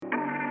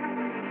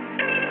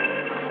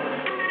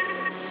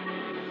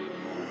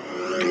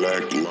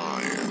Black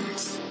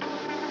Lions.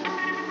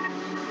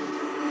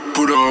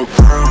 Put up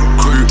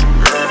quick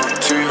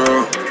to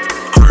your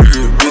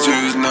crib.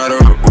 Bitches not a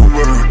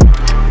Uber.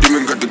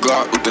 Demon got the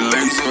Glock with the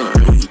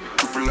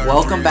laser.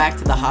 Welcome back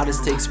to the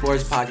Hottest Take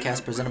Sports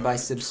podcast presented by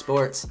Sib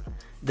Sports.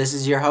 This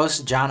is your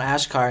host, John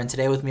Ashkar, and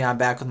today with me I'm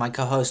back with my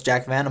co-host,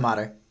 Jack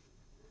Vandemotter.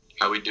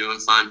 How we doing,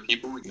 fine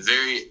people?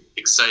 Very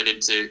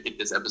excited to get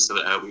this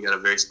episode out. We got a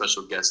very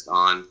special guest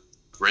on,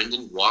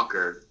 Brynden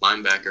Walker,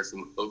 linebacker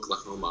from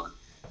Oklahoma.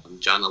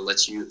 John, I'll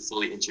let you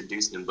fully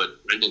introduce him, but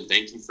Brynden,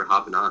 thank you for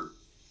hopping on.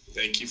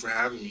 Thank you for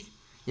having me.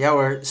 Yeah,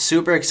 we're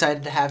super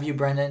excited to have you,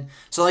 Brynden.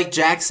 So like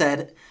Jack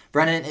said,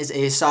 Brynden is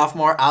a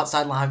sophomore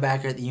outside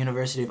linebacker at the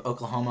University of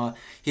Oklahoma.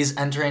 He's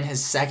entering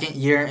his second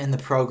year in the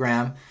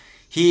program.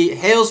 He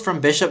hails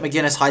from Bishop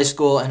McGuinness High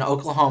School in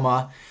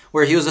Oklahoma,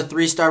 where he was a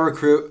 3-star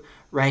recruit,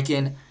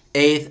 ranking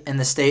 8th in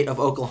the state of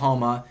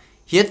Oklahoma.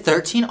 He had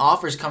 13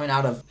 offers coming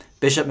out of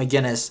Bishop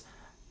McGuinness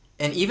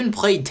and even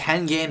played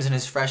 10 games in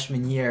his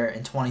freshman year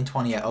in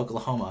 2020 at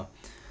Oklahoma.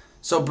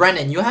 So,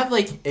 Brynden, you have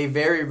like a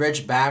very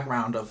rich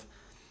background of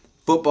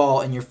football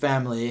in your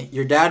family.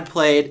 Your dad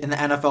played in the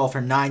NFL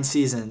for 9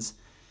 seasons.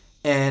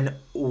 In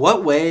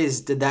what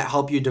ways did that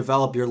help you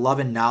develop your love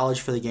and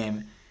knowledge for the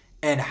game?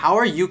 And how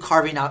are you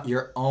carving out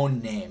your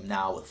own name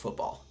now with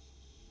football?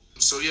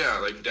 So yeah,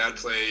 like Dad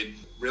played.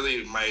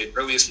 Really, my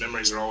earliest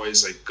memories are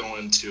always like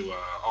going to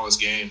all his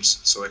games.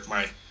 So like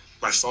my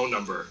phone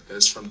number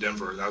is from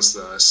Denver. That was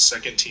the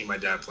second team my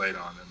dad played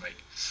on, and like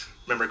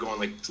remember going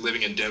like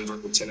living in Denver,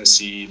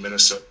 Tennessee,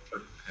 Minnesota,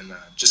 and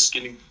just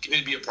getting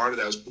to be a part of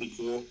that was pretty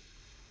cool.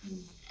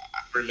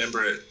 I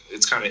remember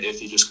it's kind of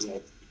iffy just because I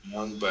was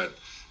young, but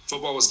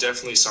football was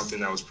definitely something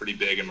that was pretty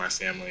big in my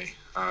family,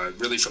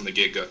 really from the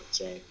get-go.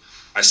 So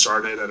I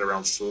started at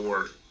around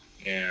 4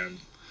 and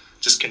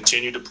just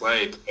continued to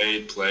played,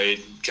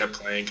 kept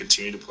playing,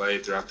 continued to play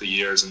throughout the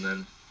years. And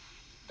then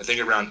I think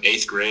around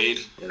 8th grade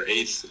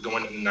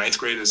going into 9th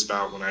grade is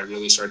about when I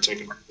really started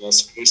taking football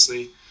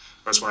seriously.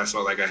 That's when I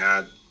felt like I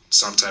had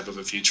some type of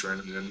a future in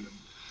it. And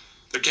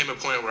there came a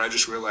point where I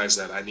just realized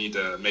that I need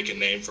to make a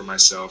name for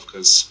myself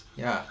because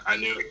I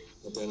knew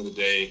at the end of the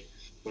day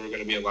there were going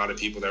to be a lot of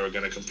people that were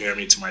going to compare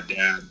me to my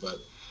dad. But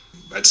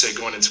I'd say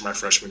going into my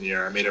freshman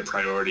year, I made a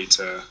priority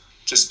to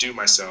just do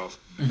myself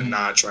and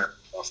not try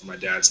off of my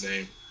dad's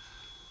name.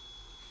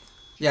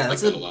 Yeah,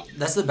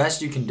 that's the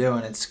best you can do,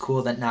 and it's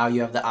cool that now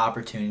you have the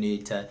opportunity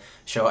to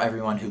show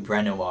everyone who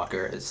Brynden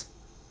Walker is.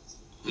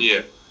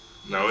 Yeah,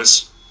 no,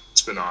 it's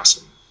been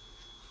awesome.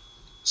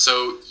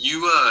 So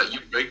you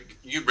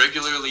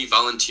regularly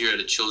volunteer at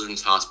a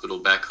children's hospital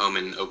back home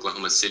in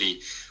Oklahoma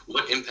City.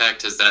 What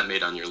impact has that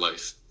made on your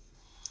life?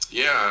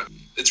 Yeah,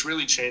 it's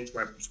really changed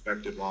my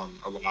perspective on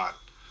a lot.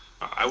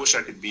 I wish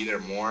I could be there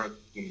more.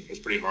 It's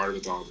pretty hard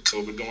with all the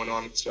COVID going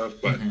on and stuff,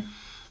 but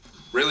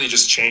really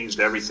just changed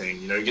everything.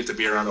 You know, you get to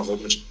be around a whole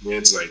bunch of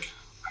kids. Like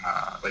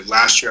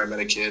last year I met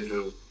a kid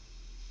who,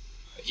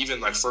 even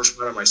like first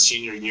round of my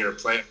senior year of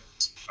play,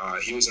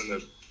 he was in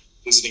the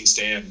visiting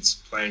stands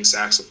playing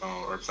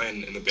saxophone or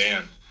playing in the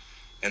band.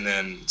 And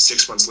then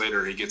 6 months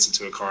later, he gets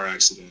into a car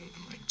accident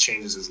and like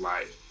changes his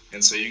life.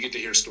 And so you get to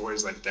hear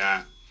stories like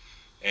that.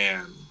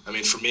 And I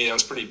mean, for me, that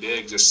was pretty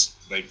big. Just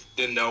like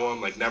didn't know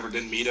him, like never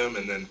didn't meet him,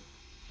 and then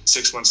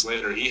 6 months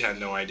later, he had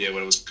no idea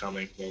what was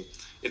coming. So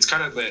it's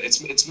kind of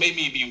it's made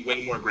me be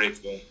way more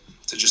grateful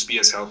to just be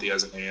as healthy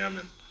as I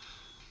am,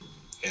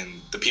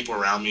 and the people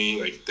around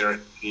me, like they're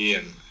healthy,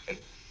 and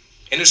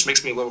it just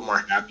makes me a little more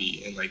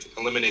happy and like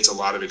eliminates a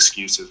lot of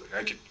excuses. Like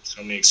I get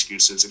so many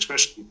excuses,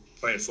 especially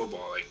playing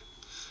football. Like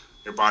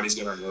your body's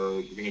gonna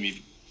hurt, you're gonna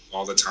be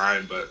all the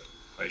time, but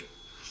like.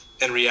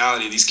 In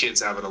reality, these kids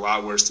have it a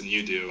lot worse than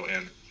you do,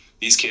 and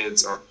these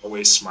kids are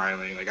always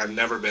smiling. Like I've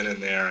never been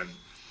in there,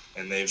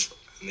 and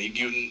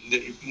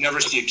you never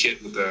see a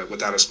kid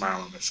without a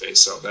smile on their face.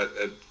 So that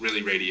it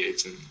really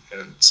radiates, and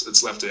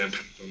it's left an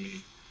impact on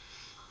me.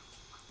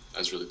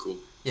 That's really cool.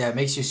 Yeah, it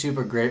makes you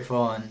super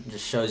grateful and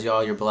just shows you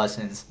all your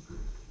blessings.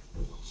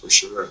 For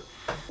sure.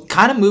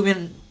 Kind of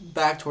moving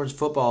back towards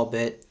football a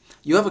bit,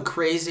 you have a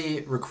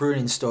crazy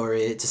recruiting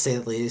story, to say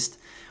the least,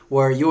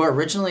 where you were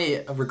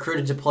originally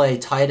recruited to play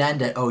tight end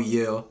at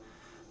OU,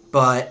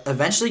 but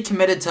eventually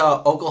committed to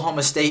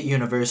Oklahoma State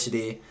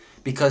University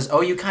because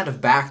OU kind of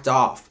backed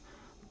off.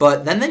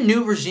 But then the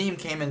new regime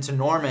came into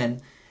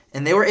Norman,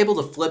 and they were able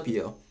to flip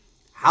you.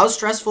 How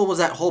stressful was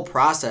that whole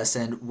process,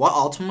 and what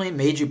ultimately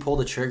made you pull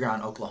the trigger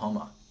on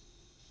Oklahoma?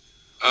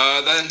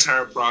 That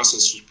entire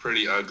process was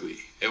pretty ugly.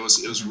 It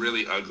was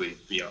really ugly,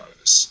 to be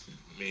honest.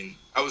 I mean,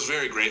 I was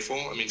very grateful.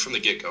 I mean, from the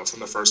get-go,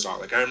 from the first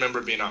off. Like I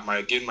remember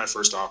getting my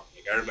first offer.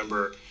 I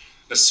remember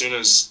as soon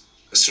as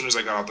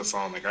I got off the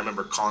phone, like I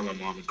remember calling my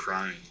mom and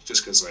crying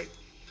just because like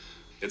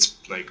it's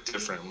like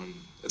different when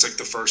it's like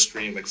the first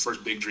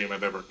big dream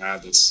I've ever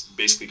had that's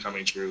basically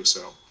coming true.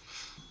 So,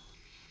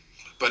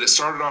 but it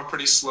started off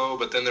pretty slow,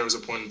 but then there was a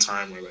point in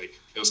time where like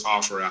it was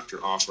offer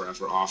after offer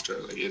after offer,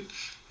 like it,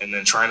 and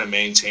then trying to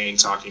maintain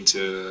talking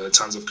to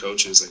tons of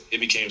coaches, like it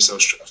became so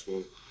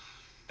stressful.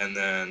 And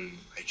then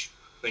like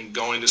think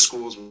going to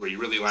schools where you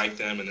really like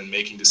them and then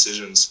making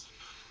decisions.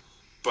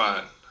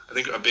 But I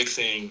think a big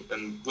thing,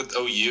 and with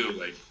OU,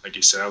 like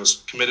you said, I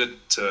was committed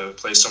to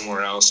play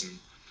somewhere else, and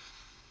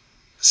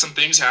some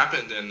things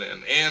happened, and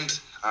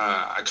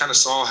I kind of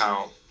saw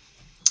how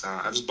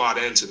I was bought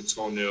into this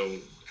whole new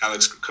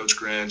Coach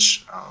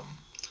Grinch,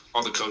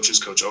 all the coaches,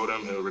 Coach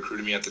Odom, who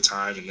recruited me at the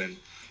time, and then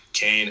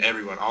Kane,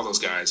 everyone, all those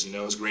guys. It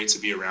was great to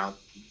be around.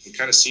 You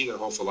kind of see their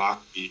whole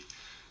philosophy,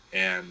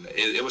 and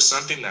it was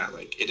something that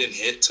it didn't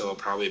hit till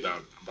probably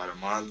about a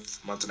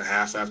month and a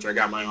half after I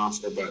got my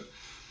offer. But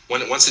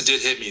once it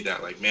did hit me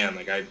that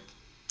I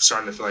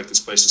starting to feel like this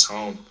place is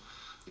home.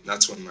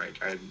 That's when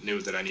I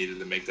knew that I needed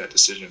to make that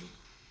decision.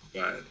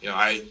 But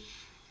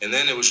and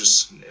then it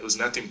was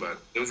nothing but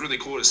it was really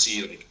cool to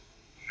see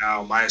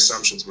how my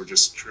assumptions were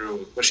just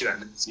true, especially that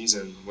next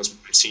season was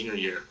my senior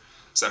year.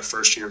 It's that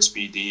first year of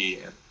Speed D,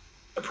 and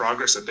the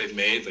progress that they've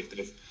made.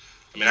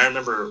 I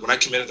remember when I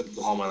committed to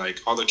Oklahoma,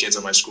 all the kids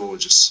at my school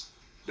would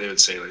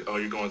say oh,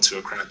 you're going to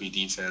a crappy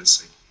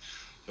defense.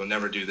 You'll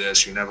never do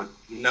this. You're never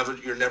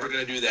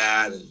going to do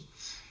that.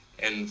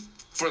 And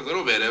for a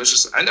little bit, it was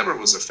just I never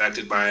was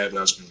affected by it, but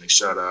I was going to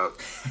shut up.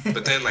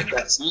 But then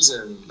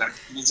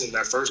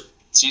that first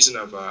season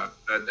of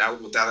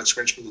with Alex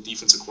Grinch being the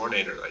defensive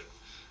coordinator,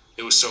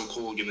 it was so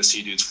cool getting to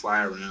see dudes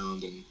fly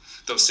around, and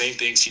those same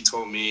things he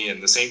told me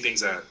and the same things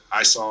that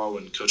I saw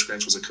when Coach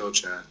Grinch was a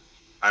coach at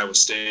Iowa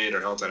State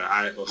or helped at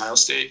Ohio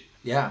State.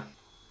 Yeah.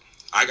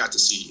 I got to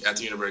see at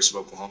the University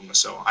of Oklahoma.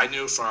 So I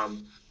knew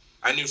from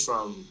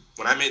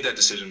when I made that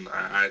decision,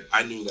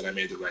 I knew that I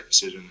made the right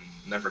decision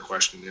and never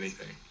questioned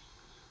anything.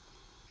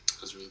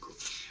 That's really cool.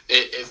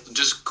 If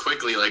just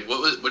quickly,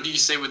 what do you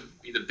say would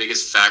be the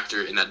biggest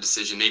factor in that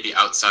decision, maybe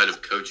outside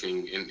of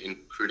coaching in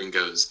recruiting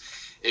goes?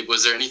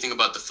 Was there anything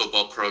about the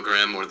football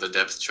program or the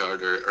depth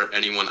chart or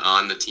anyone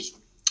on the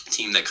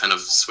team that kind of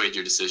swayed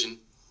your decision?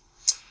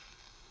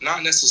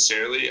 Not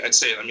necessarily. I'd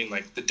say,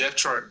 the depth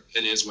chart,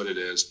 it is what it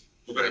is.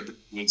 We're going to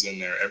put dudes in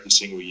there every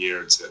single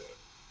year to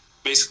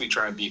basically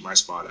try and beat my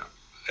spot out.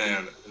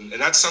 And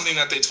that's something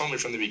that they told me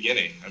from the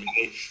beginning.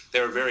 They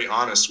were very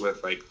honest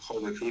with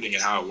whole recruiting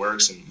and how it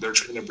works, and they're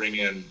trying to bring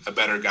in a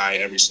better guy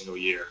every single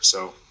year.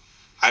 So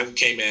I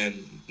came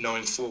in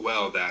knowing full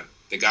well that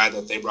the guy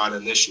that they brought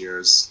in this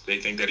year they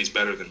think that he's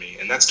better than me,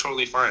 and that's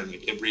totally fine.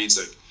 It breeds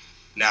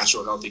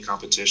natural, healthy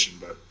competition.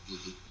 But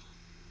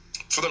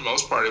for the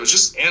most part, it was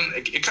just, and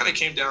it kind of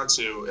came down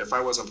to if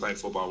I wasn't playing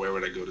football, where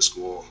would I go to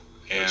school?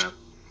 And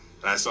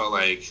I felt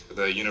like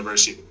the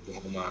University of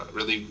Oklahoma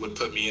really would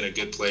put me in a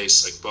good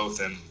place,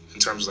 both in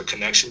terms of the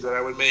connections that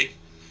I would make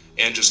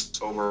and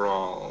just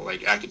overall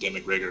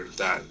academic rigor.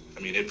 That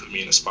it put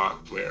me in a spot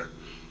where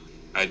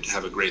I'd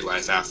have a great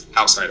life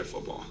outside of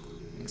football.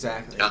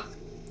 Exactly. Yeah.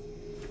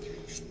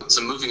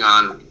 So moving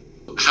on,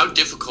 how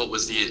difficult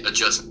was the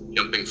adjustment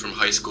jumping from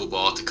high school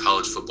ball to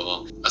college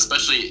football,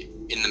 especially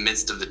in the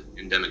midst of the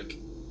pandemic?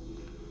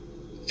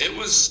 It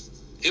was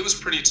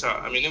pretty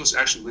tough. It was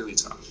actually really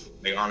tough.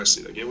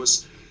 Honestly, it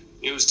was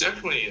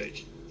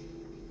definitely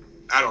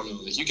I don't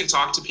know. You can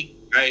talk to people.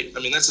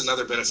 That's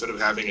another benefit of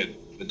having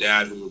a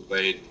dad who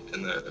played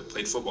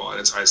football at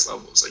its highest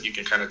levels. You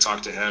can kind of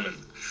talk to him, and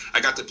I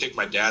got to pick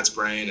my dad's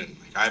brain. And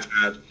I've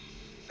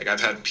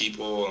had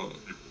people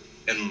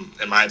in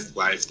my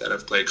life that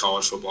have played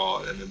college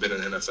football and have been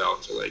in the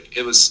NFL. So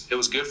it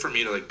was good for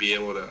me to be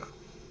able to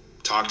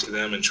talk to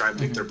them and try and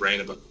pick their brain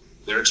about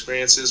their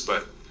experiences,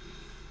 but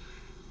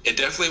it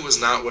definitely was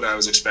not what I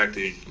was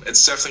expecting.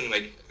 It's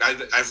definitely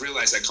I've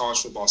realized that college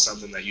football is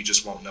something that you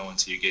just won't know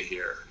until you get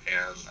here.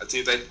 And I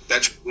think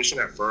that transition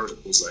at first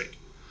was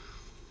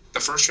the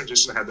first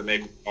transition I had to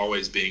make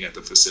always being at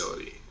the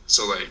facility.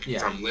 So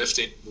from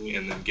lifting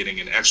and then getting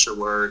an extra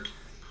work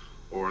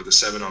or the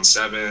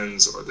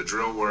 7-on-7s or the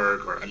drill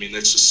work, or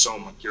it's just so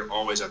much. You're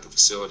always at the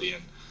facility,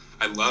 and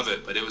I love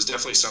it. But it was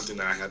definitely something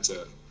that I had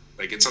to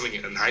it's something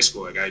in high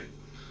school. I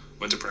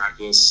went to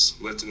practice,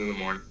 lifted in the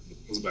morning.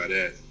 That was about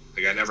it.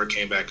 I never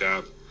came back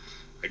up.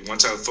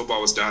 Once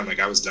football was done,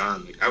 I was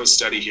done. I would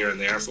study here and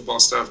there football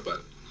stuff,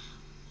 but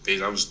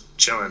I was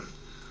chilling.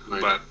 Right.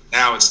 But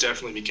now it's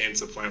definitely became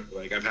to the point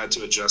where I've had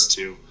to adjust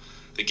to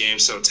the game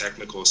so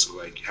technical.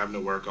 So having to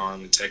work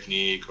on the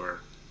technique or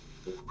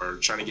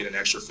trying to get an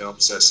extra film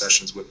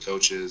sessions with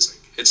coaches.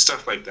 It's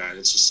stuff like that.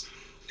 It's just,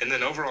 and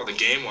then overall the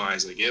game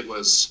wise, it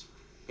was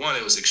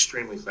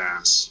extremely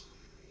fast.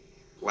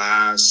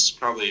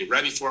 Probably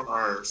right before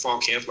our fall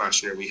camp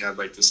last year, we had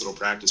this little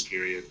practice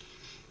period,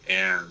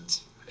 and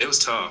it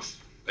was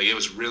tough. It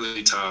was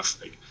really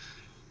tough.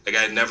 I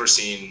had never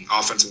seen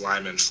offensive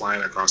linemen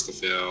flying across the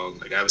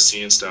field. I was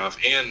seeing stuff,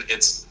 and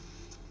it's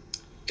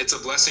a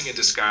blessing in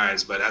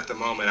disguise. But at the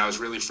moment, I was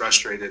really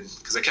frustrated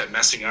because I kept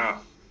messing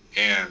up,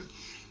 and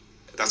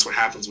that's what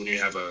happens when you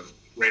have a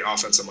great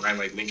offensive line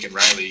like Lincoln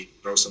Riley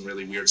throw some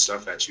really weird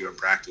stuff at you in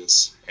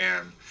practice.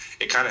 And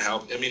it kind of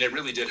helped. It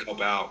really did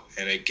help out,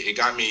 and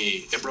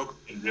it broke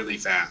me really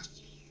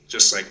fast,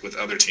 just like with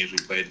other teams we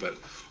played. But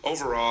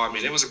overall,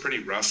 it was a pretty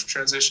rough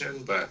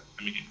transition, but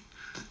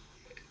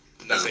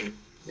nothing.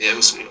 It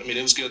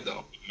was good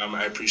though.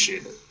 I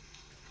appreciate it.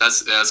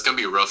 That's gonna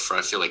be rough for,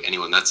 I feel like,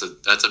 anyone. That's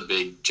a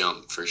big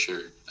jump for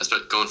sure.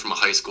 Especially going from a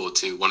high school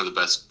to one of the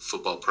best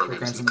football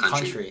programs in the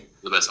country,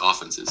 the best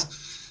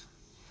offenses.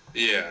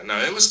 Yeah, no,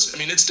 it was. I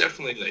mean, it's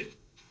definitely like,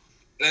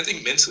 and I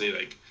think mentally,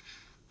 like,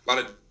 a lot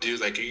of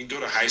dudes, like, you can go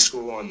to high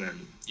school and then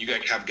you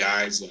got have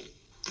guys that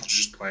are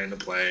just playing to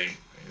play.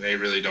 They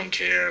really don't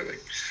care.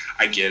 Like,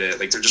 I get it.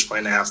 Like, they're just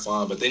playing to have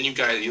fun. But then you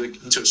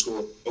like into a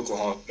school,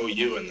 Oklahoma,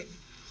 OU, and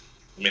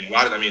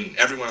I mean,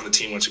 everyone on the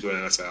team wants to go to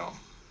the NFL,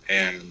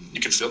 and you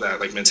can feel that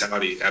like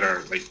mentality on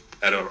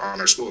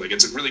our school. Like,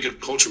 it's a really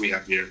good culture we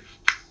have here,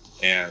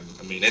 and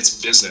I mean,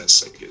 it's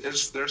business. Like,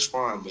 there's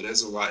fun, but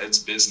it's a lot. It's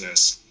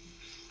business.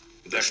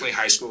 Definitely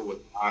high school with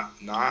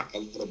not a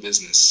lot of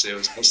business. It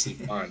was mostly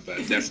fun, but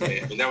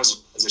definitely, I mean, that was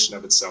a transition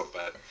of itself.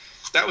 But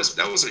that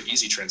was an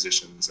easy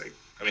transition. It's like,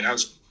 I mean, I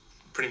was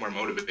pretty more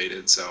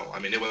motivated, so I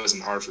mean, it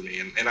wasn't hard for me,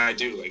 and I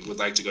would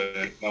like to go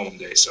to NFL one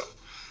day. So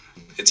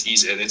it's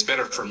easy, and it's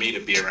better for me to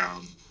be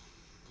around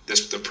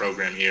the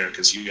program here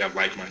because you have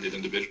like-minded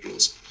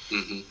individuals.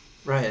 Mm-hmm.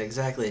 Right,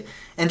 exactly.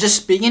 And just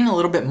speaking a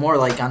little bit more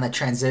like on the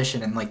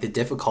transition and like the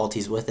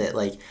difficulties with it,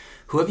 like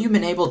who have you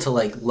been able to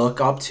like look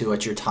up to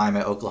at your time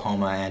at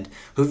Oklahoma, and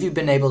who have you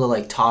been able to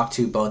like talk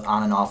to both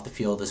on and off the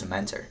field as a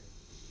mentor?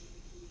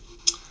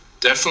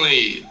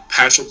 Definitely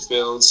Patrick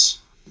Fields.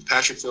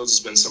 Patrick Fields has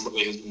been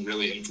somebody who's been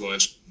really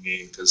influential for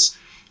me because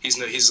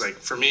he's like,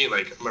 for me,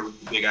 like, I'm a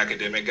big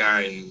academic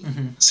guy,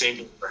 and same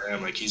thing for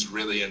him. Like, he's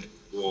really into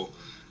school,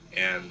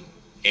 and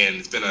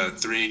it's been a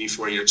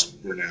 3-4 year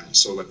career now.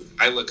 So like,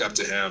 I look up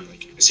to him.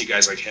 Like, I see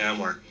guys like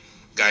him or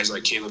guys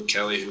like Caleb's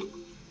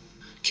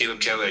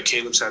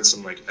had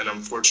some like an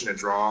unfortunate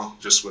draw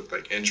just with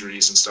like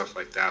injuries and stuff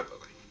like that.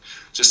 But like,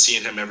 just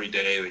seeing him every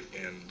day, like,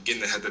 and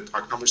getting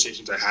our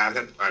conversations I've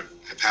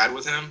had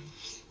with him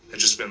have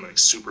just been like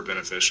super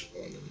beneficial.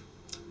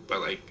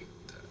 But like,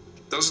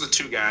 those are the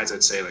two guys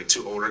I'd say, like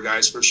two older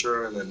guys for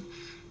sure, and then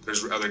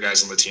there's other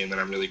guys on the team that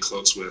I'm really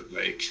close with,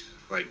 like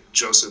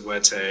Joseph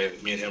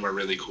Wette. Me and him are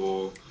really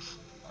cool.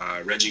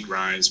 Reggie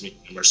Grimes, me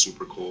and him are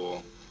super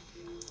cool.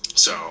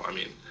 So I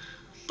mean,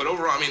 but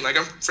overall, I mean, like,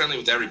 I'm friendly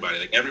with everybody.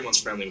 Like,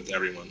 everyone's friendly with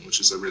everyone, which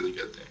is a really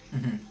good thing.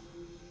 Mm-hmm.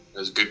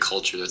 There's good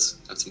culture.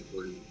 That's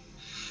important.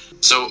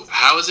 So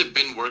how has it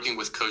been working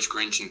with Coach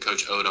Grinch and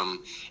Coach Odom,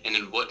 and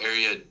in what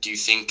area do you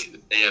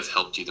think they have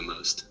helped you the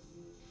most?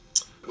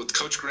 With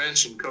Coach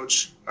Grinch and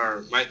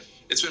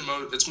it's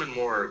been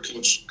more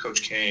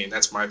Coach Kane.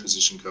 That's my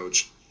position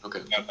coach.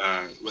 Okay.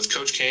 With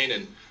Coach Kane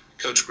and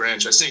Coach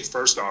Grinch, I think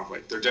first off,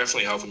 like, they're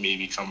definitely helping me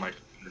become like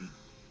a better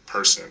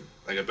person,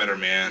 like a better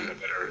man, a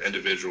better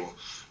individual,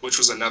 which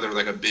was another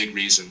like a big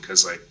reason,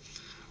 because like,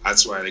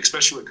 that's why, like,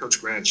 especially with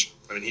Coach Grinch.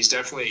 I mean, he's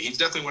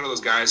definitely one of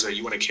those guys that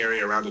you want to carry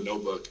around a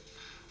notebook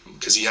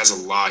because he has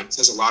a lot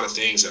of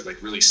things that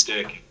like really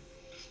stick.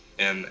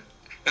 And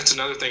that's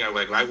another thing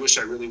I wish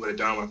I really would have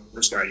done when I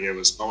first got here,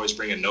 was always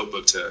bring a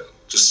notebook to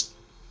just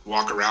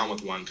walk around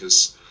with one,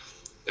 because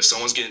if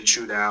someone's getting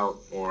chewed out,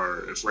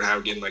 or if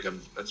we're getting like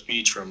a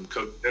speech from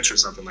Coach Grinch or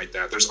something like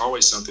that, there's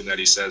always something that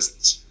he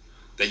says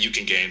that you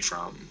can gain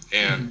from.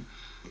 And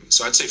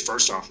so I'd say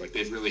first off, like,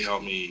 they've really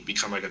helped me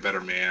become like a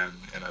better man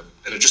and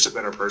just a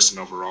better person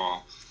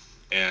overall.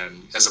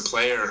 And as a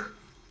player,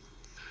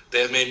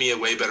 they have made me a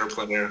way better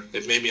player.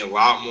 They've made me a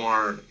lot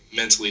more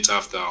mentally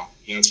tough, though.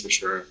 That's for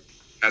sure.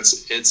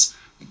 It's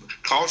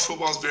college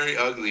football is very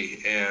ugly,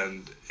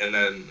 and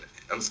then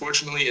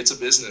unfortunately it's a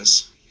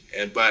business.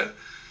 But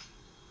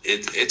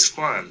it's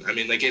fun. I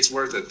mean, like, it's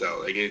worth it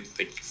though.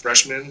 Like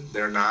freshmen,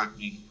 they're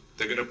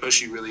gonna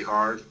push you really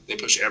hard. They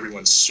push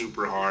everyone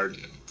super hard.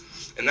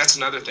 And that's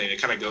another thing.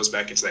 It kind of goes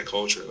back into that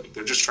culture. Like,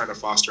 they're just trying to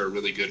foster a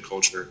really good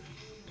culture,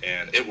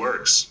 and it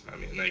works. I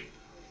mean, like,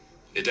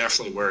 it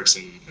definitely works,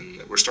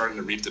 and we're starting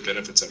to reap the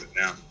benefits of it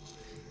now.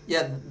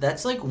 Yeah,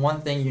 that's like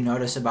one thing you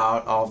notice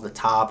about all of the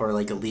top or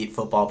like elite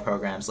football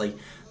programs. Like,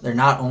 they're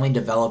not only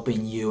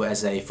developing you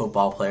as a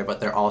football player, but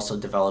they're also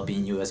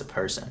developing you as a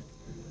person.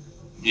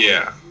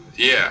 Yeah.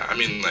 I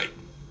mean, like,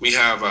 we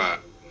have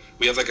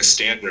like a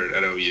standard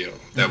at OU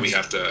that we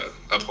have to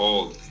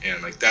uphold,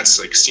 and like, that's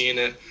like seeing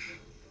it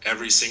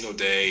every single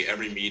day,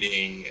 every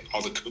meeting,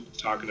 all the coaches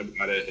talking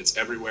about it. It's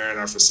everywhere in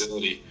our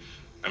facility.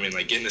 I mean,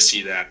 like, getting to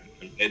see that,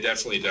 it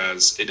definitely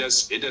does. It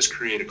does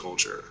create a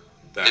culture.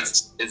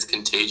 It's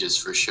contagious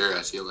for sure,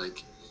 I feel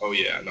like. Oh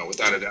yeah, no,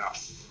 without a doubt.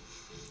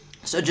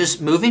 So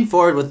just moving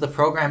forward with the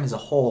program as a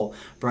whole,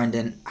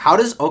 Brynden, how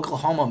does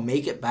Oklahoma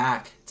make it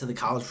back to the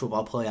college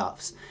football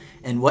playoffs?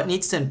 And what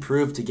needs to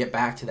improve to get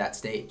back to that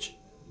stage?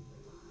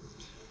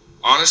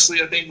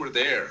 Honestly, I think we're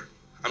there.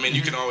 I mean,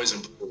 you can always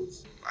improve.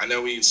 I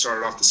know we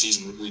started off the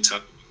season really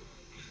tough.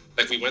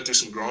 Like, we went through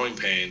some growing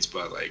pains,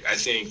 but like, I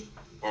think,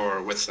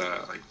 or with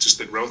like just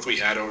the growth we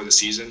had over the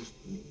season,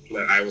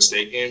 that Iowa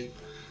State game,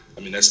 I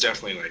mean, that's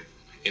definitely like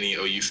any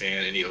OU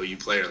fan, any OU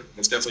player.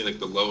 It's definitely like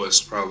the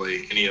lowest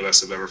probably any of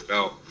us have ever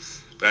felt.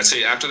 But I'd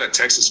say after that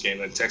Texas game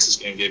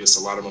gave us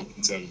a lot of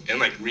momentum and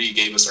like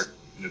gave us our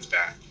confidence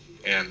back.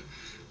 And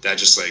that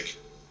just like,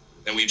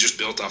 and we just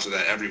built off of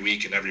that every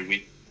week. And I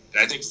think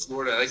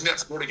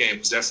that Florida game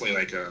was definitely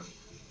like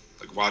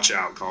like watch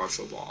out college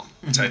football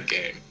type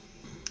game.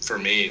 For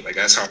me, like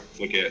that's how I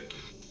look at it.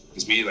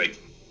 Because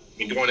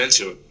going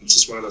into it, it's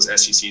just one of those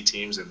SEC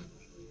teams, and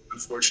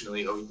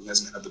unfortunately, OU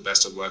hasn't had the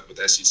best of luck with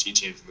SEC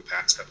teams in the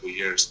past couple of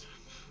years.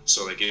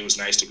 So like it was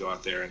nice to go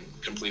out there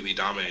and completely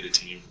dominate a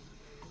team.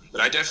 But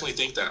I definitely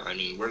think that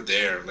we're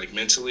there. Like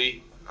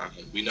mentally,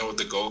 we know what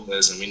the goal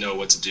is, and we know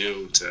what to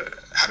do to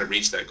how to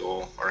reach that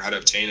goal or how to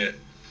obtain it.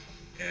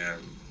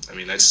 And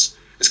it's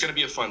going to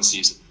be a fun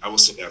season. I will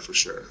say that for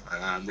sure.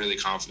 I'm really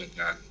confident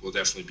that we'll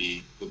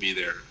be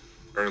there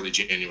early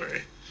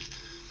January.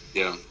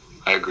 Yeah,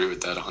 I agree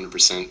with that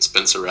 100%.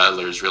 Spencer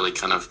Rattler has really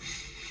kind of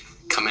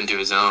come into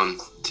his own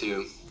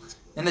too.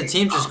 And the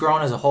team's just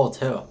growing as a whole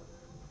too.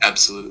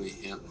 Absolutely,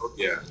 yeah.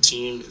 Yeah,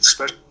 team,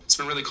 especially, it's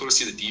been really cool to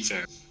see the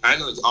defense. I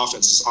know the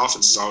offense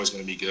is always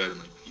going to be good,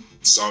 and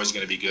it's always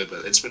going to be good,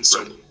 but it's been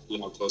so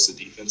cool how close the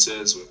defense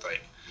is with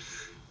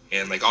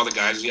and all the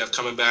guys we have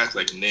coming back,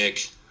 like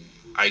Nick,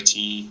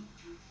 IT,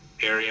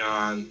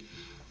 Arion.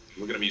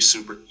 We're going to be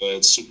super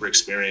good, super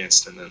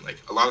experienced, and then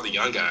a lot of the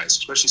young guys,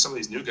 especially some of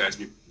these new guys,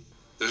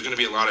 there's going to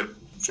be a lot of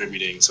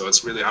contributing. So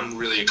I'm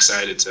really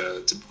excited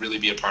to really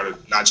be a part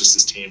of not just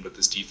this team, but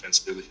this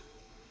defense really.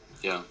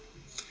 Yeah.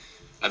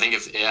 I think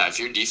if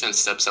your defense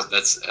steps up,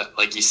 that's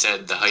like you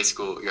said,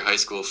 your high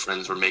school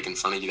friends were making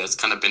fun of you. That's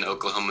kind of been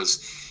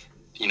Oklahoma's,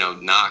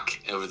 knock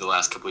over the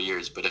last couple of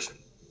years. But if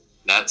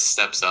that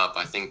steps up,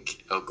 I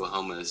think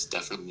Oklahoma is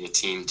definitely a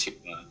team to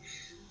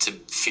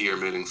fear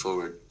moving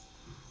forward.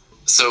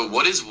 So,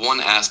 what is one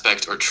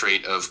aspect or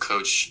trait of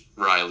Coach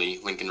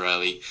Lincoln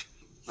Riley,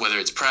 whether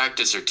it's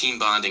practice or team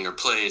bonding or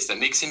plays, that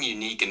makes him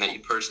unique and that you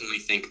personally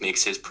think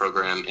makes his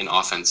program and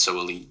offense so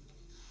elite?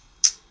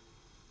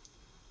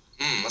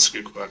 That's a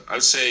good question. I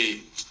would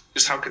say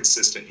just how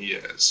consistent he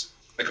is,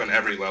 on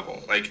every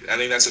level. I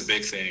think that's a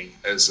big thing.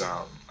 I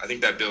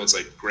think that builds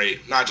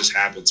great, not just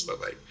habits, but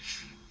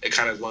it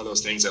kind of is one of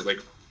those things that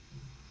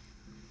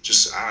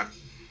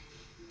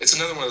it's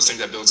another one of those things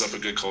that builds up a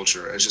good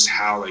culture. It's just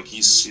how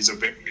he's a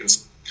very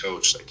consistent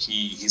coach.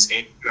 He's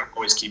aimed to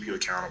always keep you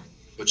accountable,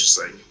 which is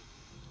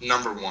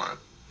number one.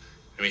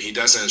 He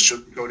doesn't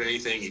sugarcoat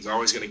anything. He's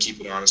always going to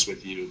keep it honest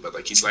with you.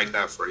 But he's like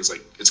that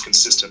it's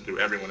consistent through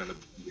everyone in the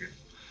program.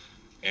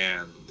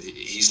 And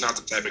he's not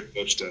the type of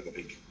coach to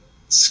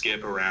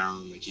skip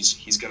around.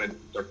 He's going to do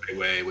it the right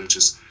way,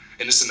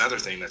 and it's another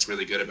thing that's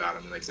really good about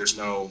him. There's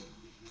no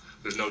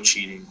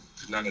cheating.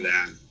 There's none of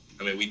that.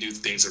 We do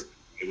things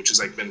which has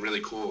been really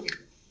cool.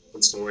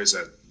 Good stories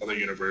at other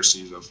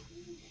universities of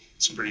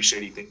some pretty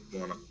shady things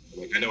going on.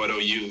 I know at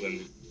OU,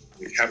 and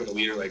having a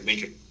leader like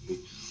Lincoln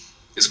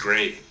is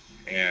great.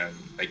 And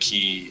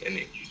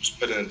he's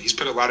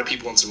put a lot of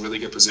people in some really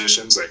good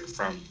positions,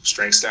 from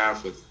strength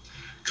staff with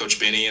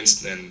Coach Benny and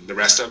the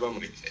rest of them.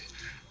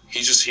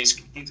 He's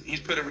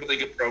put a really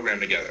good program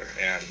together,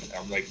 and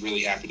I'm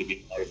really happy to be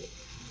a part of it.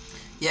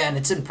 Yeah, and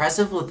it's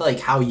impressive with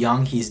how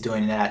young he's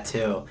doing that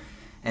too,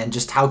 and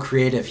just how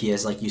creative he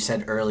is. Like you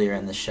said earlier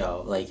in the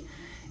show,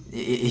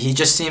 he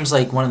just seems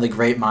like one of the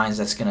great minds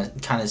that's gonna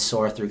kind of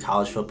soar through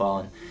college football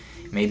and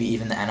maybe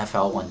even the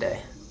NFL one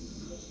day.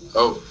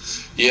 Oh,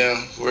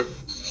 yeah,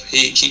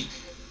 he's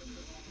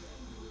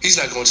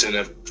not going to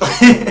the NFL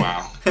for a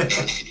while.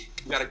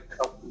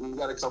 We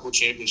got a couple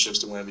championships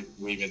to win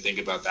before we even think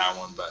about that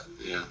one, but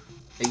yeah,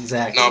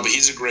 exactly. No, but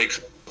he's a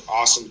great,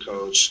 awesome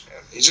coach.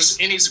 And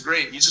he's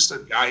great. He's just a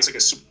guy. He's a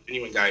super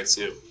genuine guy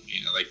too.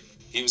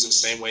 He was the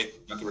same way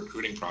about the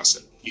recruiting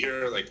process. You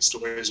hear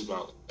stories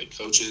about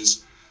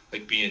coaches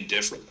being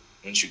different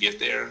once you get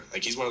there.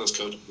 He's one of those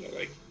coaches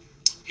that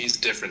he's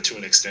different to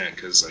an extent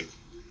because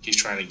he's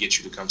trying to get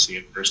you to come to the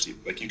university.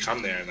 You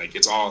come there and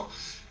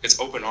it's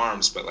open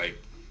arms, but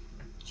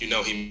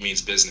he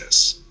means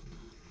business.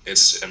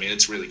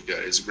 It's really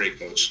good. He's a great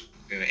coach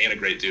and a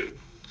great dude.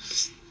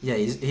 Yeah,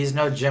 he's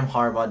no Jim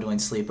Harbaugh doing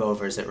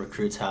sleepovers at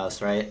recruits'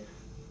 house, right?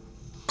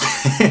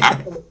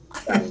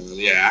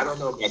 Yeah, I don't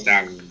know about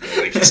that one. But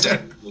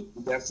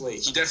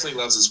he definitely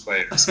loves his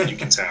players. You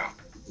can tell.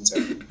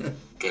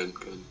 Good.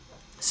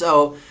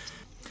 So,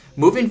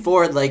 moving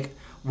forward,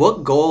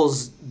 what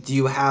goals do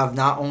you have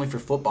not only for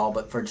football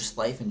but for just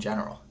life in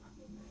general?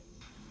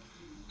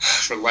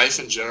 For life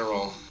in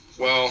general,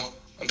 well,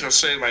 I'm gonna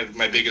say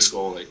my biggest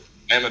goal. I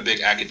am a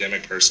big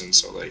academic person,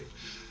 so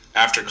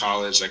after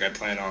college, I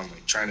plan on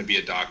trying to be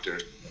a doctor.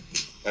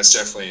 That's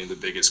definitely the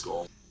biggest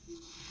goal.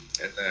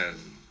 And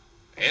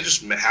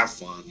just have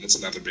fun. That's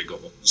another big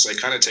goal. Just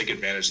kind of take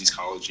advantage of these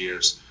college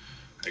years.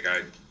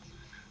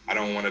 I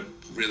don't want to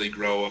really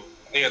grow up.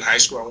 I think in high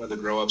school I wanted to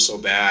grow up so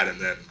bad,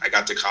 and then I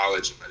got to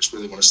college and I just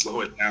really want to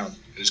slow it down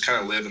and just kind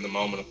of live in the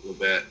moment a little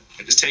bit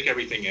and just take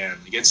everything in.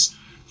 It gets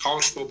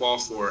college football,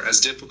 for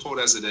as difficult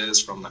as it is,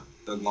 from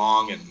the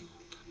long and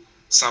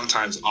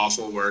sometimes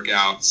awful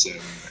workouts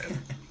and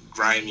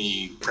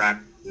grimy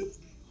practice.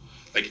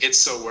 It's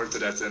so worth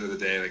it at the end of the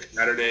day.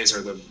 Saturdays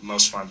are the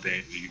most fun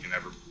thing that you can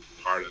ever be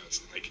part of.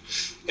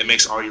 It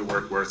makes all your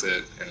work worth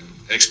it, and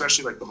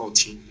especially the whole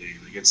team thing.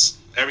 It's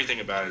everything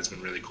about it has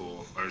been really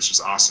cool, or it's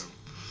just awesome.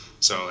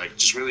 So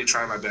just really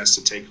trying my best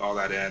to take all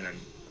that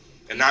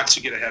in and not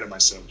to get ahead of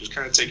myself. Just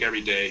kind of take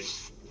every day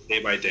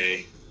by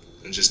day,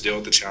 and just deal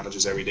with the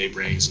challenges every day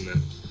brings, and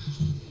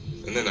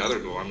then the other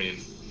goal. I mean,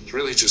 it's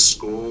really just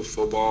school,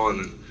 football,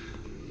 and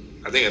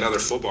then I think another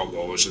football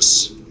goal was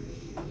just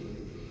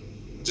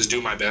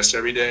do my best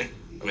every day.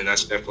 I mean,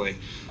 that's definitely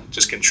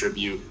just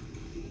contribute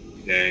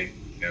every day,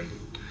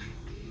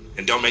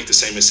 and don't make the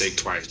same mistake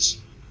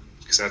twice,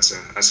 because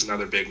that's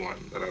another big one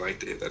that I like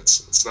to.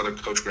 That's another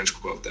Coach Grinch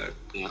quote that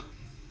you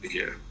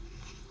hear.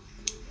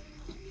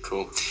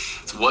 Cool.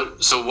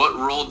 So what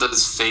role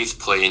does faith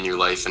play in your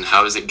life, and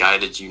how has it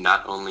guided you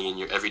not only in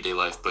your everyday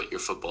life but your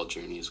football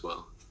journey as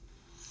well?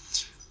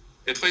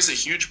 It plays a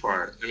huge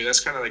part. I mean, that's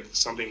kind of like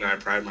something that I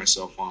pride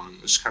myself on.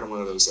 It's kind of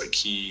one of those like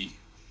key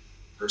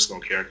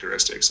personal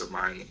characteristics of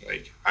mine that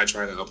like I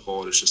try to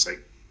uphold. It's just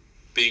like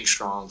being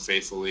strong,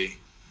 faithfully.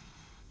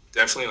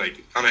 Definitely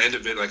like on an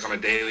individual, like on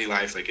a daily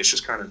life, like it's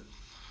just kind of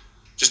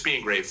just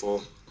being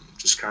grateful,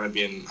 just kind of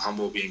being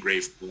humble, being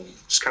grateful,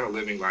 just kind of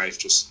living life,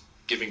 just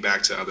giving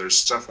back to others,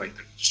 stuff like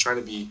that. Just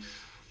trying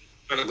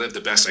to live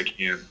the best I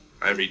can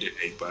every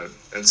day. But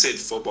and say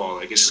football,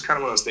 like it's just kind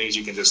of one of those things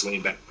you can just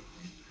lean back,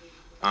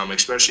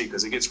 especially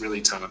because it gets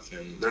really tough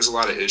and there's a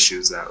lot of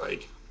issues that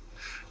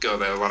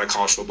that a lot of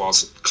college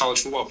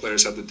football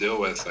players have to deal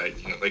with, like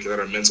that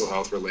are mental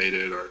health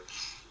related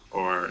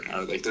or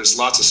like there's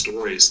lots of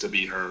stories to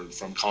be heard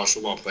from college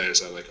football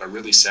players that like are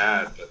really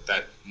sad, but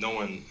that no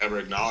one ever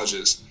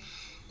acknowledges.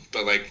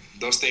 But like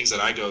those things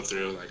that I go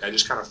through, like I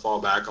just kind of fall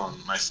back on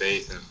my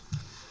faith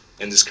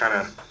and just kind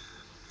of,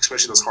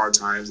 especially those hard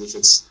times, if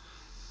it's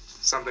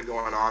something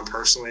going on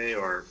personally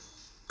or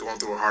going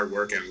through a hard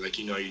workout, like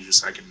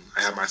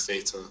I have my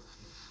faith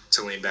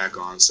to lean back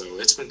on. So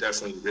it's been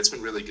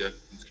really good.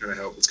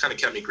 It's kind of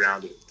kept me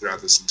grounded throughout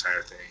this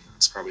entire thing.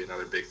 It's probably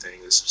another big thing.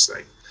 It's just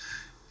like,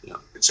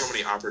 it's so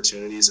many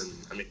opportunities, and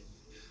I mean,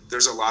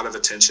 there's a lot of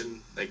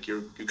attention. Like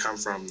you come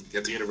from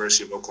at the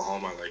University of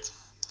Oklahoma, like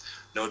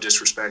no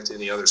disrespect to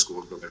any other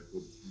schools, but like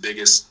the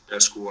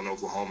best school in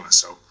Oklahoma.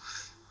 So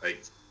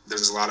like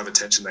there's a lot of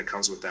attention that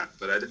comes with that.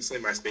 But I definitely,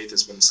 my faith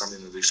has been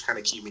something that just kind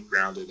of keep me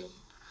grounded and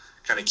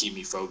kind of keep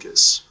me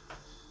focused.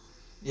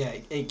 Yeah,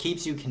 it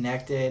keeps you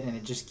connected, and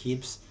it just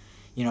keeps,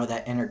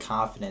 that inner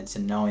confidence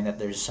and knowing that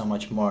there's so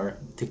much more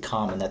to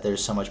come and that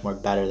there's so much more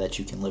better that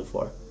you can live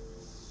for.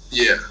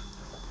 Yeah.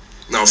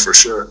 No, for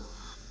sure.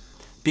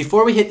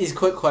 Before we hit these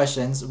quick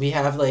questions, we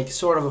have like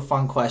sort of a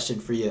fun question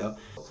for you.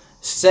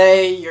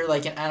 Say you're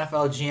like an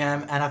NFL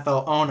GM,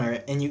 NFL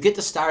owner, and you get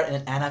to start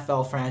an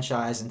NFL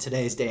franchise in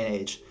today's day and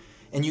age.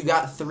 And you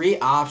got 3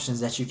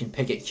 options that you can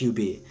pick at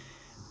QB.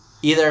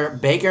 Either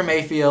Baker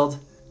Mayfield,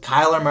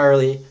 Kyler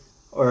Murray,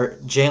 or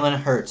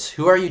Jalen Hurts.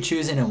 Who are you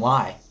choosing and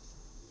why?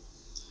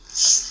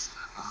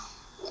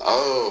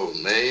 Oh,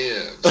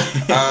 man.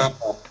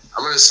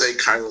 I'm going to say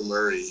Kyler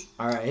Murray.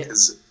 All right.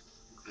 Because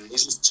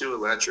he's just too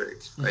electric.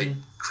 Mm-hmm. Like,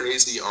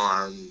 crazy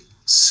arm,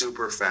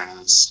 super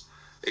fast,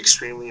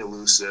 extremely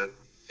elusive.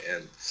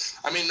 And,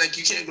 I mean, like,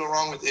 you can't go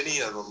wrong with any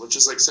of them, which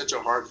is, like, such a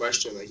hard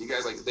question. Like, you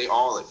guys, like, they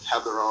all, like,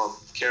 have their own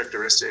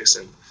characteristics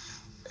and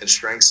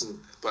strengths.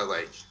 But,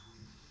 like,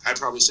 I'd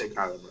probably say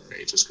Kyler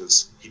Murray just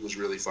because he was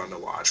really fun to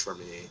watch for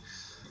me.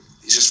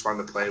 He's just fun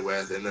to play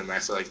with. And then I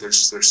feel like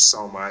there's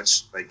so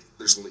much. Like,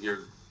 you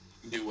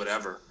do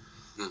whatever.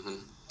 Mm-hmm.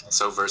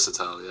 So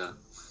versatile, yeah.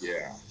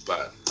 Yeah,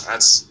 but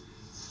that's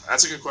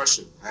a good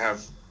question. I'm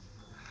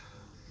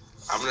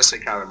going to say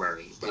Kyler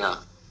Murray. But yeah.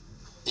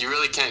 You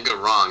really can't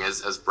go wrong.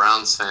 As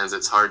Browns fans,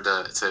 it's hard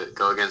to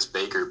go against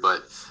Baker,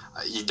 but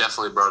you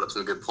definitely brought up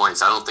some good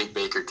points. I don't think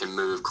Baker can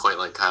move quite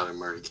like Kyler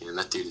Murray can.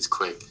 That dude is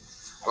quick.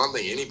 I don't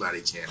think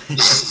anybody can.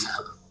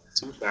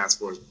 Too fast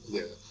for it.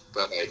 Yeah,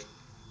 but like,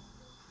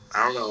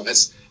 I don't know.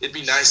 It'd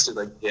be nice to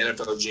like the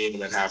NFL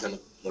GM and have him a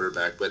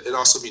quarterback, but it'd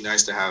also be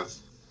nice to have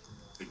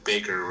like,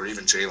 Baker or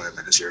even Jalen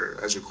as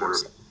your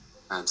quarterback.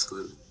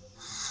 Absolutely.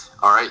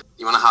 All right,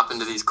 you want to hop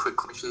into these quick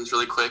questions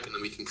really quick, and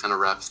then we can kind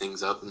of wrap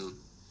things up. And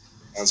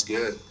sounds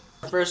good.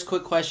 First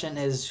quick question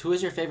is, who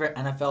is your favorite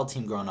NFL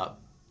team growing up?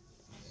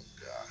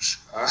 Oh,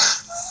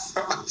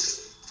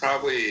 gosh.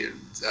 Probably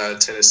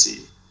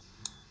Tennessee.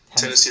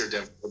 Tennessee or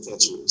Denver.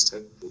 Tennessee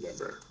or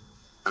Denver.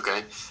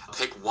 Okay.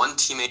 Pick one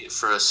teammate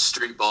for a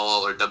street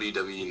ball or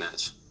WWE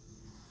match.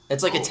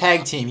 It's like a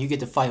tag team. You get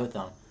to fight with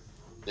them.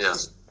 Yeah.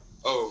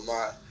 Oh,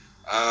 my.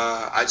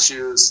 I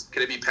choose...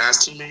 Can it be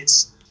past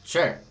teammates?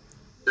 Sure.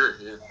 Sure,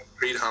 yeah.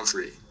 Creed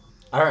Humphrey.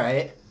 All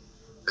right.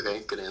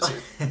 Okay, good answer.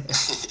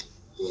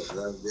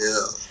 Yeah.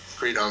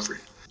 Creed Humphrey.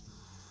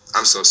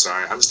 I'm so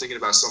sorry. I'm just thinking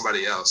about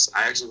somebody else.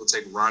 I actually will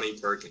take Ronnie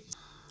Perkins.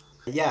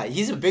 Yeah,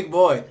 he's a big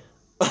boy.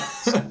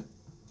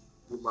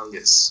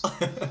 Humongous.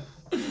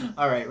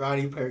 All right,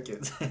 Ronnie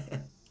Perkins.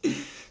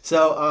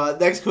 So,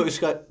 next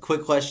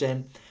quick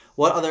question.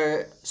 What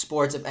other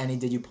sports, if any,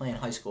 did you play in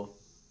high school?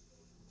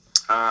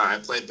 I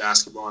played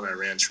basketball and I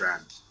ran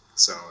track.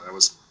 So that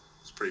was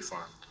pretty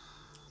fun.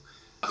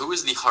 Who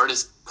was the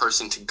hardest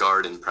person to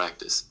guard in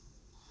practice?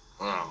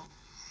 Oh,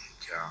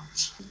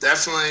 gosh.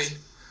 Definitely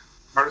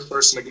hardest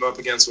person to go up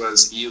against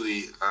was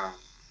Ely.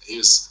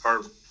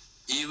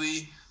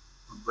 Ely,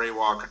 Bray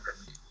Walker.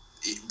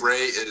 Bray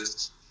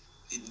is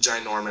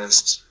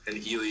ginormous, and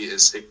Ely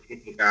is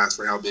extremely fast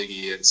for how big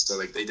he is. So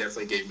like they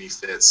definitely gave me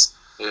fits.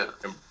 Yeah.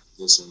 And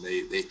listen,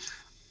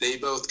 they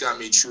both got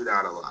me chewed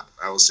out a lot.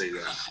 I will say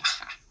that.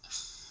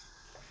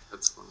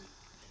 That's funny.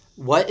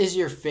 What is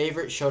your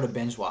favorite show to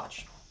binge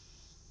watch?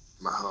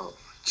 Oh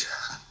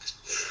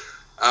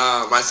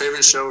God. My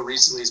favorite show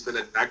recently has been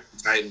Attack on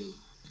Titan.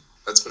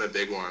 That's been a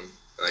big one.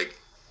 Like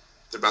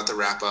they're about to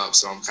wrap up,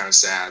 so I'm kind of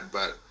sad.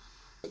 But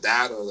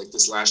that or like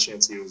this Last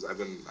Chance U,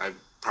 I've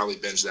probably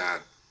binged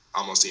that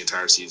almost the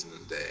entire season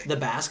in a day.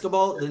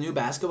 The new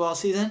basketball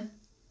season?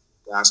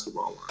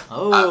 Basketball one.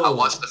 Oh. I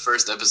watched the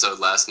first episode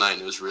last night,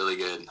 and it was really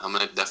good. I'm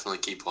going to definitely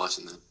keep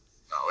watching that.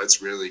 No,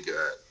 it's really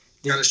good.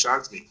 It kind of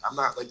shocked me. I'm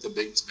not like the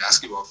biggest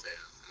basketball fan.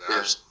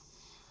 Yeah.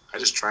 I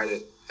just tried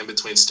it in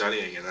between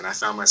studying, and then I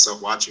found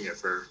myself watching it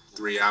for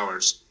 3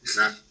 hours.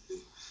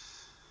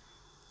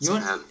 You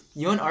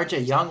and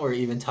RJ Young were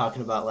even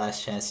talking about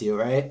Last Chance U,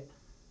 right?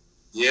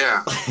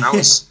 Yeah, I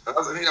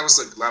think that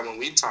was like when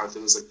we talked.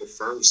 It was like the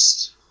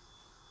first.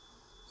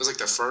 It was like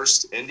the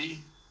first indie.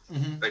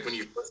 Mm-hmm. Like when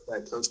you first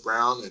met Coach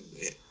Brown, and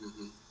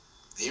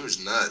he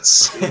was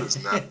nuts. He was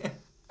nuts.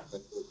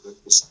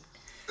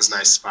 As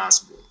nice as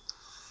possible.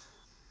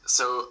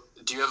 So,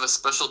 do you have a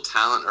special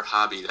talent or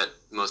hobby that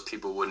most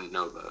people wouldn't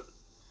know about?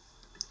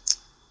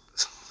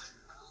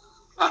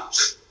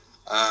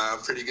 I'm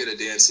pretty good at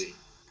dancing.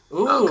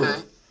 Ooh.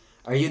 Okay.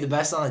 Are you the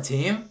best on the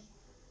team?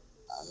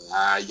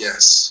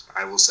 Yes,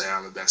 I will say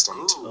I'm the best on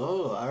the team.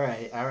 Oh, all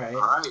right. All right.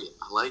 I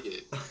like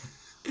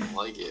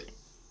it.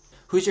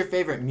 Who's your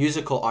favorite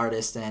musical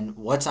artist, and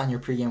what's on your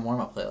pregame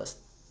warm-up playlist?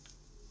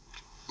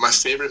 My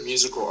favorite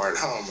musical art.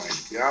 Oh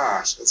my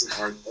gosh, that's a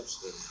hard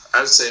question. I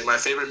would say my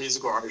favorite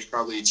musical artist is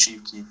probably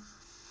Chief Keef.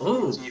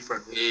 Ooh.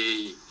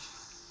 Hey.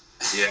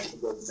 Yeah,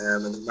 with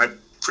him. And my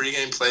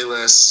pregame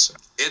playlist,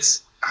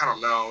 I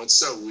don't know, it's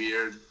so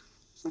weird.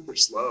 Super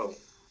slow.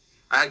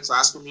 I had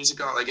classical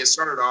music on. Like it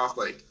started off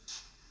like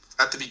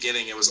at the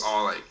beginning, it was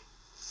all like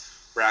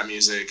rap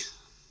music.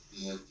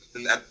 Yeah.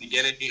 And at the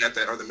beginning,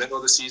 or the middle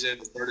of the season,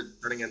 it started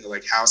turning into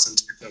like house and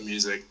techno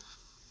music.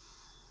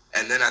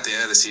 And then at the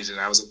end of the season,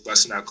 I was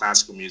busting out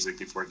classical music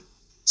before.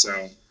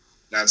 So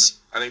I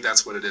think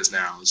that's what it is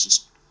now. It's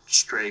just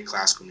straight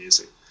classical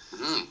music.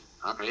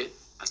 All right.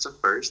 That's a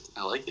first.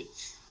 I like it.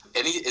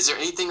 Is there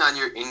anything on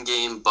your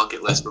in-game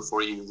bucket list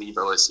before you leave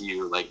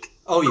OSU? Like,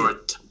 yeah.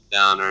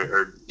 Touchdown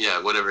or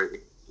whatever,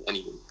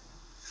 anything.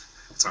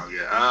 It's all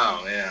good.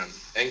 Oh, man.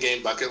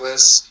 In-game bucket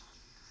list.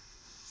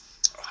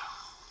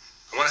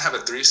 I want to have a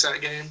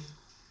 3-set game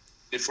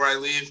before I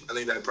leave. I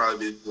think that'd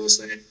probably be the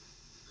coolest thing.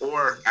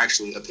 Or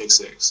actually a pick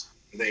six.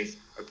 I think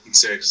a pick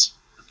six.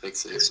 Pick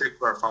six. Pick six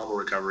for a fumble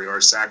recovery or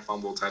a sack,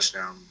 fumble,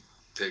 touchdown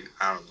pick.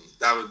 I don't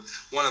know.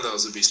 One of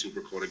those would be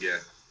super cool to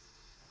get.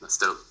 That's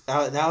dope.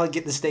 That would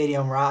get the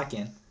stadium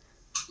rocking.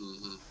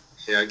 Mm-hmm.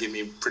 Yeah, it'd get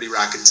me pretty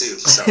rocking too.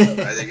 So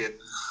I think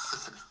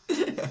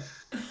it.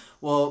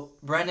 Well,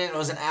 Brynden, it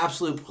was an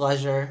absolute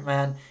pleasure,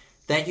 man.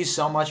 Thank you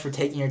so much for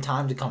taking your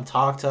time to come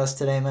talk to us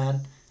today,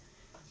 man.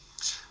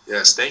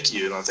 Yes, thank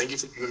you. Thank you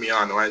for having me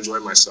on. I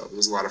enjoyed myself. It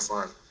was a lot of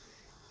fun.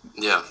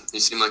 Yeah, you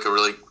seem like a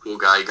really cool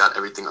guy. You got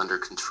everything under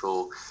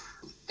control.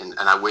 And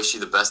I wish you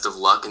the best of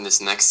luck in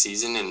this next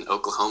season in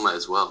Oklahoma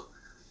as well.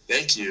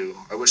 Thank you.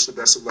 I wish the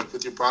best of luck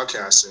with your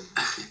podcast. And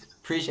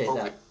Appreciate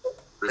that.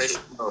 Thank you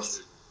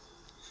both.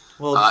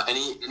 Well,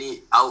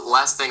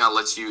 last thing I'll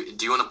let you,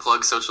 do you want to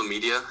plug social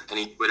media?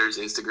 Any Twitters,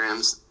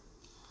 Instagrams?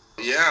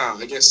 Yeah,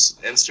 I guess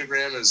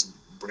Instagram is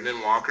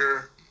Brynden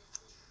Walker.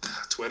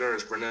 Twitter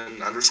is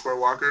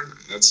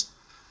Brynden_Walker. That's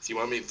if you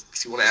want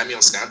to add me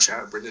on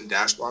Snapchat,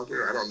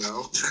 Brynden-Walker. I don't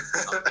know.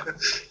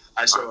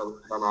 I show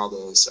up on all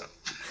those, so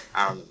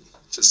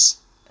just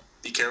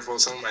be careful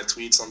with some of my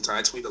tweets.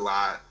 Sometimes I tweet a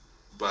lot,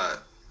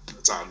 but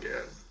it's all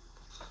good.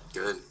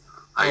 Good.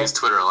 I use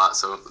Twitter a lot,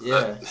 so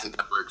yeah.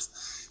 that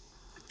works.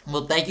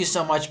 Well, thank you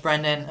so much,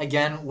 Brynden.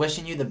 Again,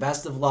 wishing you the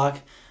best of luck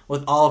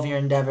with all of your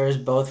endeavors,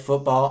 both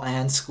football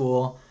and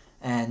school,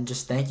 and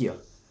just thank you.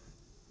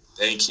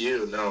 Thank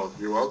you. No,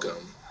 you're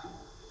welcome.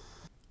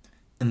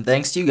 And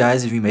thanks to you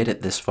guys if you made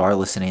it this far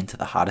listening to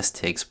the Hottest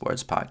Take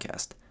Sports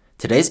podcast.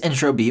 Today's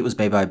intro beat was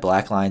made by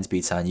Black Lions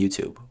Beats on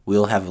YouTube.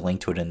 We'll have a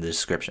link to it in the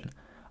description.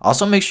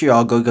 Also, make sure you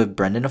all go give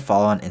Brynden a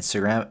follow on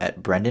Instagram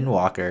at Brynden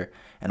Walker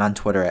and on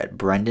Twitter at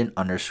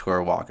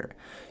Brynden_Walker.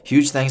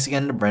 Huge thanks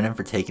again to Brynden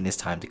for taking his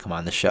time to come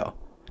on the show.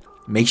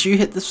 Make sure you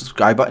hit the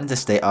subscribe button to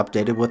stay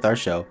updated with our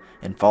show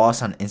and follow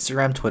us on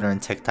Instagram, Twitter,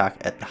 and TikTok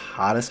at the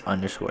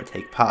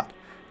hottest_take_pod.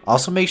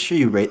 Also, make sure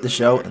you rate the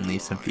show and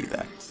leave some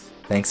feedback.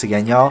 Thanks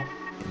again, y'all,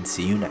 and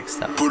see you next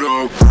time. Put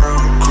up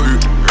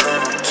quick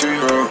to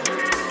your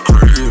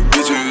crib,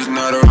 bitches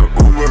not a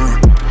Uber.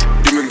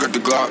 Demon got the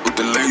Glock with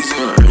the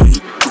laser,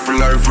 super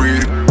life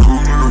free.